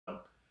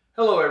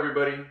Hello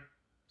everybody,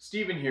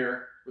 Steven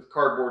here with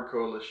Cardboard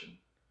Coalition.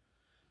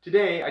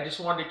 Today I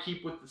just wanted to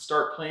keep with the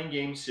Start Playing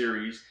Games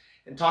series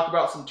and talk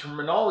about some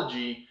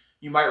terminology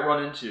you might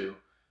run into,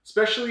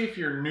 especially if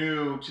you're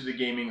new to the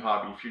gaming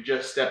hobby, if you're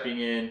just stepping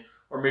in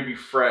or maybe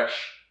fresh,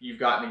 you've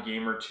gotten a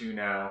game or two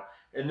now,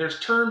 and there's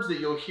terms that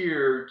you'll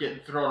hear getting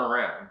thrown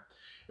around.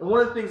 And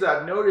one of the things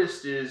I've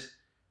noticed is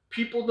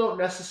people don't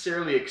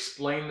necessarily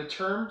explain the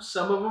term.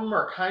 Some of them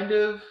are kind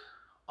of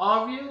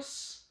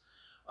obvious,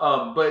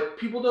 but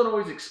people don't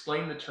always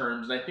explain the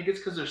terms, and I think it's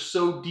because they're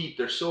so deep,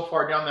 they're so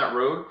far down that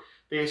road,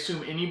 they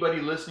assume anybody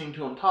listening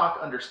to them talk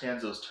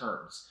understands those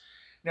terms.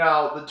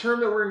 Now, the term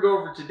that we're going to go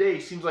over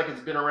today seems like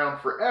it's been around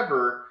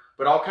forever,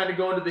 but I'll kind of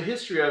go into the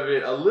history of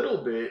it a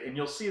little bit, and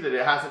you'll see that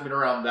it hasn't been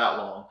around that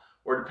long,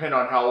 or depending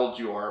on how old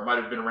you are, it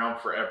might have been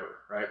around forever,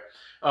 right?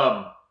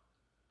 Um,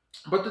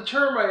 but the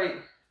term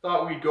I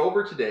thought we'd go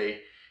over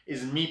today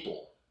is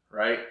meeple,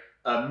 right?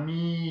 A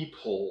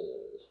meeple,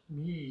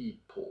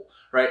 meeple,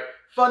 right?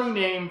 Funny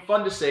name,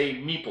 fun to say,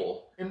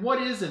 meeple. And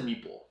what is a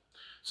meeple?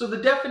 So the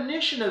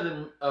definition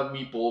of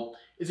meeple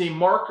is a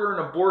marker in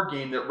a board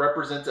game that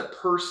represents a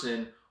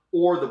person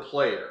or the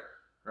player,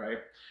 right?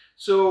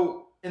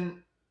 So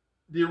in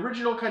the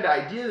original kind of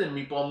idea of the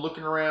meeple, I'm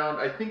looking around,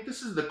 I think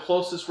this is the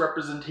closest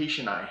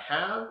representation I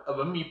have of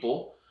a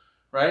meeple,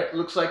 right? It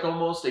looks like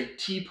almost a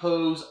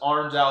T-pose,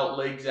 arms out,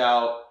 legs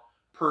out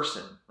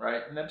person,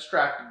 right? An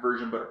abstracted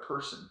version, but a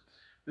person.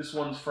 This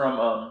one's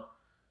from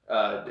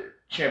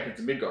Champions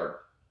of Midgard.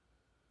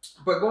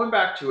 But going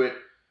back to it,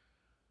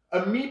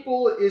 a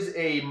meeple is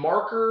a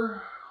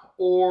marker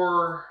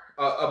or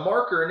a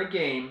marker in a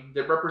game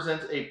that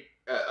represents a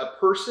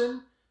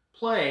person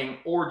playing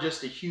or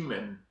just a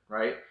human,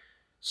 right?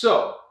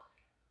 So,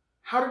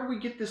 how did we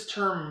get this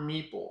term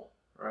meeple,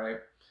 right?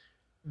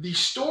 The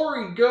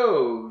story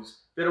goes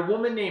that a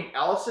woman named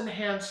Allison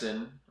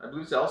Hansen, I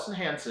believe it's Allison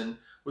Hansen,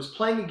 was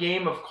playing a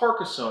game of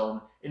Carcassonne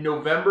in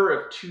November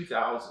of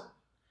 2000.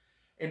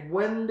 And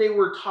when they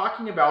were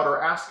talking about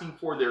or asking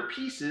for their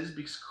pieces,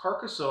 because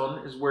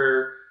Carcassonne is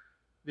where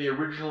they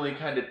originally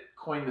kind of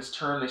coined this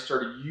term, they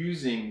started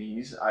using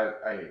these, I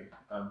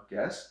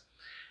guess.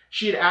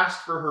 She had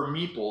asked for her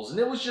meeples, and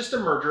it was just a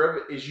merger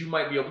of, as you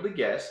might be able to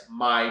guess,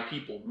 my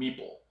people,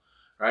 meeple,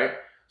 right?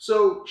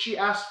 So she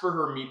asked for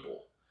her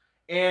meeple.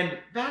 And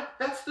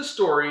that's the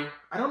story.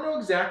 I don't know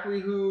exactly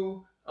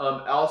who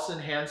Allison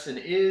Hansen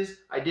is.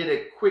 I did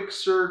a quick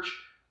search.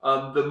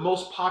 The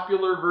most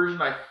popular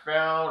version I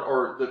found,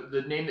 or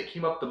the name that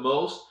came up the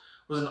most,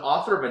 was an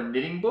author of a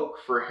knitting book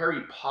for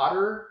Harry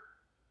Potter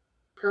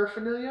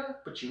paraphernalia,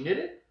 but you knit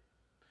it.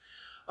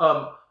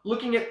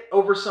 Looking at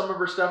over some of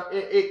her stuff,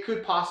 it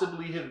could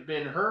possibly have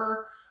been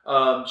her.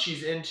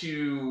 She's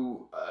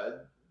into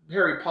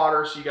Harry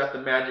Potter, so you got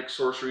the magic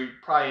sorcery,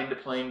 probably into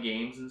playing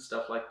games and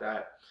stuff like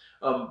that.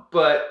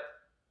 But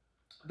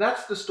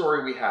that's the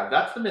story we have.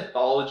 That's the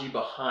mythology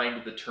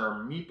behind the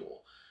term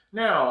meeple.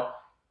 Now,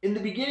 in the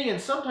beginning,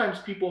 and sometimes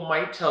people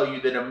might tell you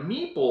that a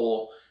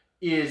meeple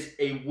is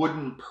a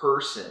wooden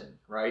person,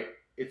 right?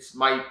 It's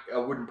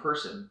a wooden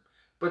person.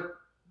 But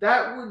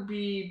that would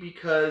be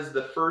because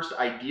the first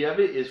idea of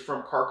it is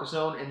from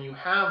Carcassonne, and you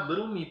have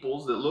little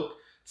meeples that look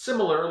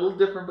similar, a little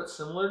different, but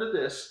similar to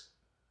this,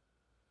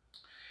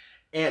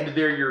 and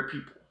they're your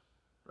people,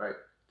 right?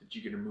 That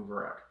you get to move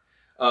around.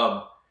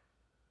 Um,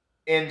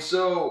 and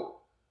so,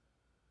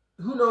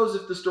 who knows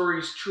if the story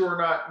is true or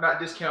not? Not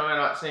discounting,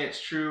 not saying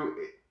it's true.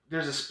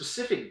 There's a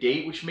specific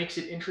date which makes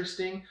it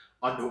interesting.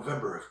 On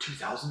November of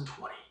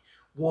 2020,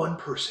 one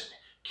person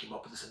came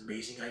up with this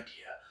amazing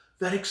idea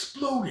that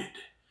exploded.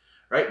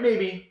 Right?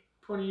 Maybe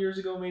 20 years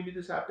ago, maybe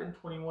this happened.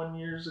 21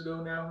 years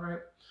ago now,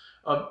 right?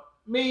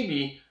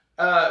 Maybe.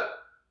 But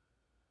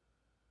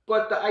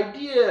the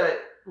idea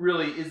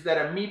really is that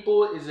a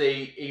meeple is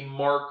a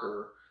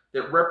marker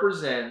that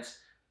represents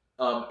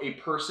a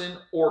person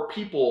or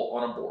people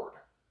on a board.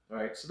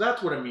 Right? So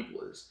that's what a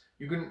meeple is.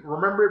 You can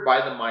remember it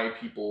by the my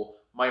people,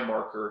 my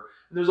marker.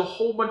 And there's a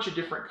whole bunch of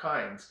different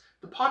kinds.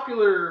 The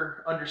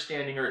popular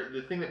understanding, or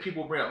the thing that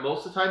people bring up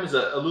most of the time, is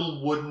a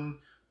little wooden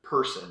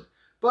person.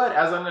 But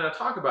as I'm going to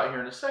talk about here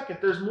in a second,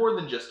 there's more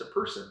than just a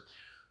person.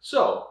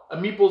 So a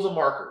meeple is a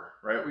marker,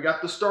 right? We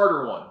got the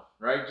starter one,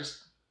 right?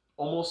 Just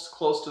almost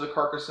close to the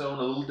Carcassonne,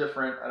 a little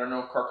different. I don't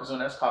know if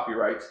Carcassonne has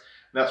copyrights.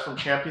 That's from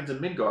Champions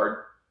of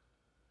Midgard.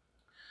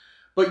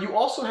 But you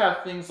also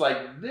have things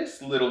like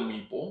this little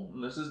meeple,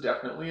 and this is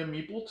definitely a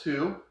meeple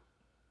too,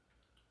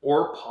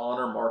 or pawn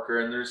or marker,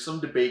 and there's some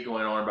debate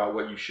going on about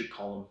what you should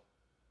call them.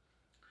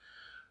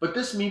 But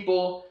this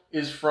meeple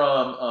is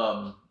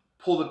from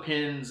Pull the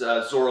Pins,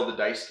 Zorro the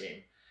Dice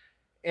game.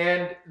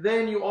 And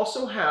then you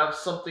also have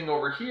something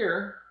over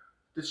here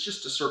that's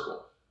just a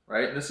circle,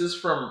 right? And this is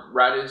from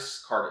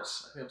Radis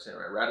Cardis. I think I'm saying it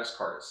right, Radis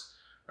Cardis,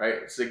 right?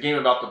 It's a game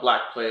about the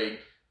Black Plague.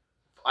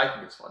 I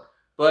think it's fun.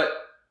 But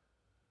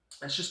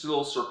it's just a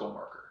little circle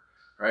marker,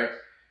 right?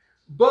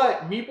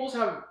 But meeples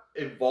have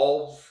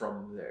evolved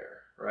from there,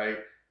 right?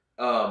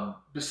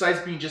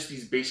 Besides being just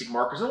these basic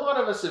markers, and a lot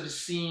of us have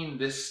seen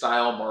this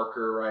style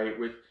marker, right?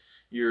 With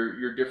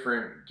your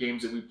different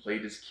games that we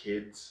played as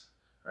kids,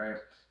 right?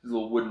 These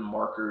little wooden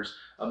markers.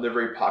 They're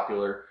very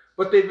popular,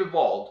 but they've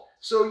evolved.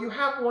 So you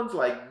have ones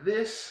like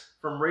this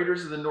from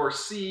Raiders of the North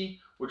Sea,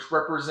 which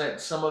represent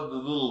some of the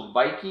little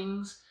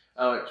Vikings.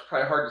 It's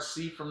probably hard to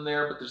see from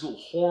there, but there's little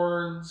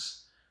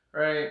horns,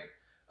 right?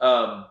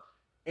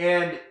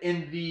 And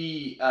in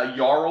the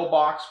Jarl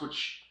box,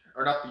 which,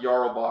 or not the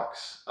Jarl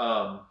box,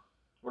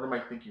 what am I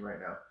thinking right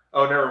now?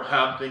 Oh, never mind,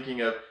 I'm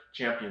thinking of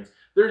Champions.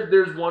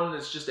 There's one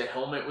that's just a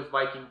helmet with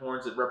Viking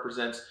horns that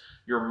represents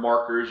your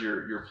markers,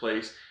 your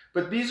place.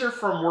 But these are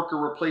from worker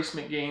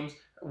replacement games.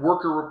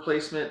 Worker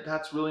replacement,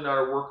 that's really not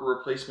a worker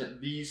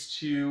replacement. These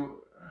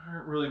two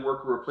aren't really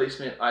worker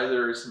replacement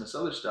either as some of this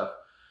other stuff.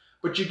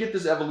 But you get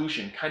this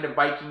evolution, kind of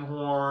Viking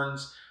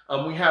horns.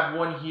 We have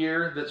one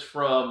here that's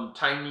from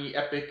Tiny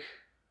Epic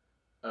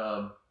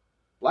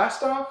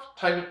Blastoff?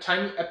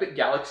 Tiny Epic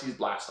Galaxies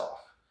Blastoff,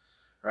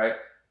 right?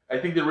 I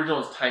think the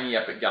original is Tiny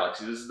Epic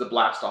Galaxy. This is the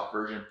Blastoff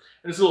version.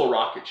 And it's a little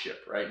rocket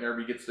ship, right? And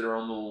everybody gets their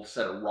own little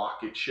set of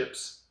rocket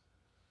ships.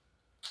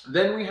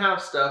 Then we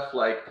have stuff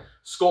like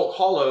Skulk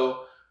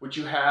Hollow, which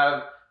you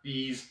have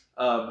these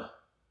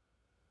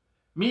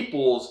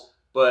meeples,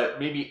 but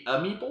maybe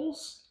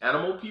meeples,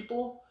 animal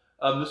people.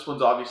 This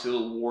one's obviously a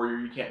little warrior.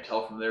 You can't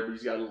tell from there, but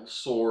he's got a little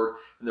sword,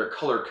 and they're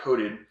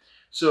color-coded.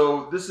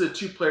 So this is a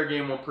two-player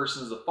game. One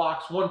person is the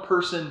fox. One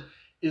person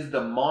is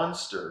the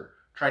monster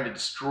trying to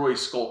destroy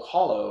Skulk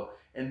Hollow.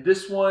 And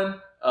this one,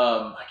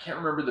 I can't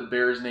remember the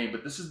bear's name,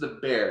 but this is the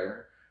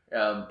bear.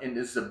 And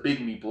it's a big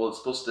meeple. It's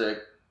supposed to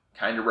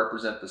kind of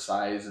represent the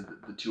size of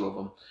the two of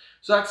them.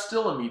 So that's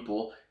still a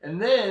meeple.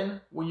 And then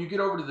when you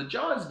get over to the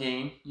Jaws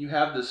game, you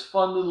have this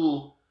fun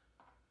little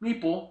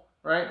meeple,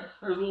 right?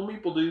 There's a little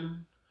meeple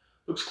dude.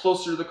 Looks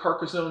closer to the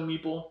Carcassonne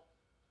meeple,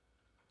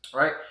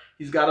 right?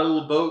 He's got a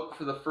little boat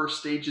for the first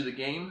stage of the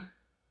game.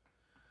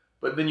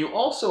 But then you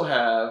also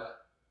have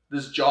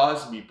this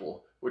Jaws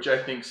meeple, which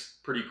I think's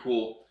pretty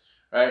cool,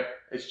 right?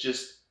 It's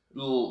just a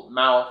little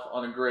mouth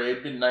on a gray.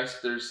 It'd been nice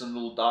if there's some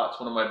little dots.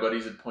 One of my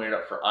buddies had pointed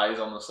out for eyes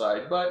on the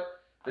side. But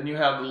then you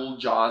have the little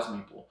Jaws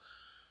meeple.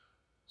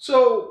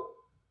 So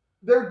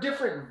there are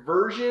different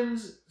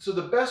versions. So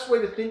the best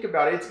way to think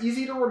about it, it's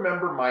easy to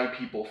remember my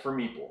people for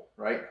Meeple,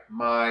 right?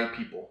 My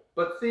people.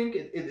 But think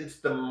it's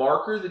the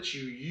marker that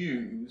you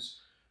use.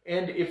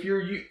 And if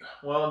you're,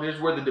 well,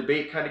 there's where the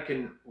debate kind of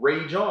can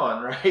rage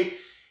on, right?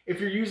 If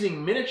you're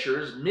using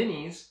miniatures,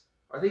 minis,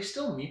 are they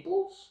still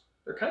meeples?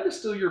 They're kind of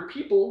still your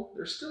people.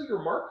 They're still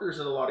your markers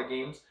in a lot of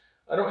games.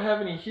 I don't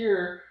have any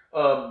here.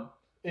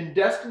 In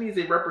Destinies,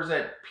 they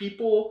represent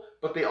people,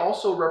 but they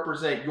also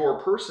represent your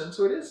person.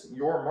 So it is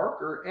your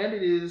marker, and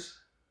it is,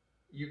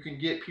 you can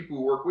get people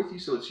who work with you,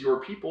 so it's your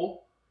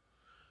people.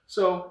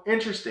 So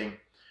interesting.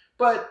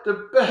 But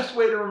the best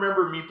way to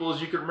remember Meeple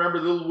is you can remember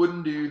the little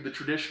wooden dude, the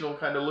traditional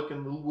kind of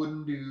looking little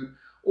wooden dude,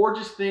 or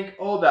just think,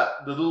 oh,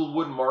 the little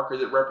wooden marker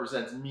that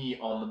represents me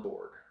on the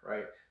board,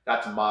 right?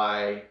 That's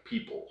my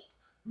people,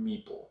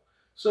 Meeple.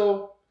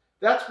 So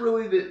that's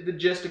really the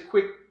just a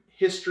quick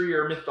history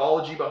or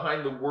mythology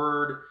behind the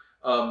word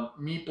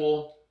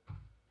Meeple.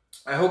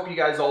 I hope you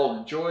guys all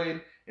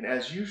enjoyed, and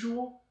as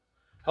usual,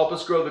 help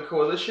us grow the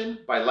coalition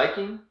by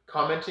liking,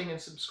 commenting, and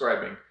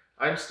subscribing.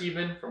 I'm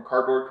Steven from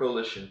Cardboard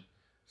Coalition.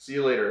 See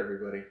you later,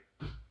 everybody.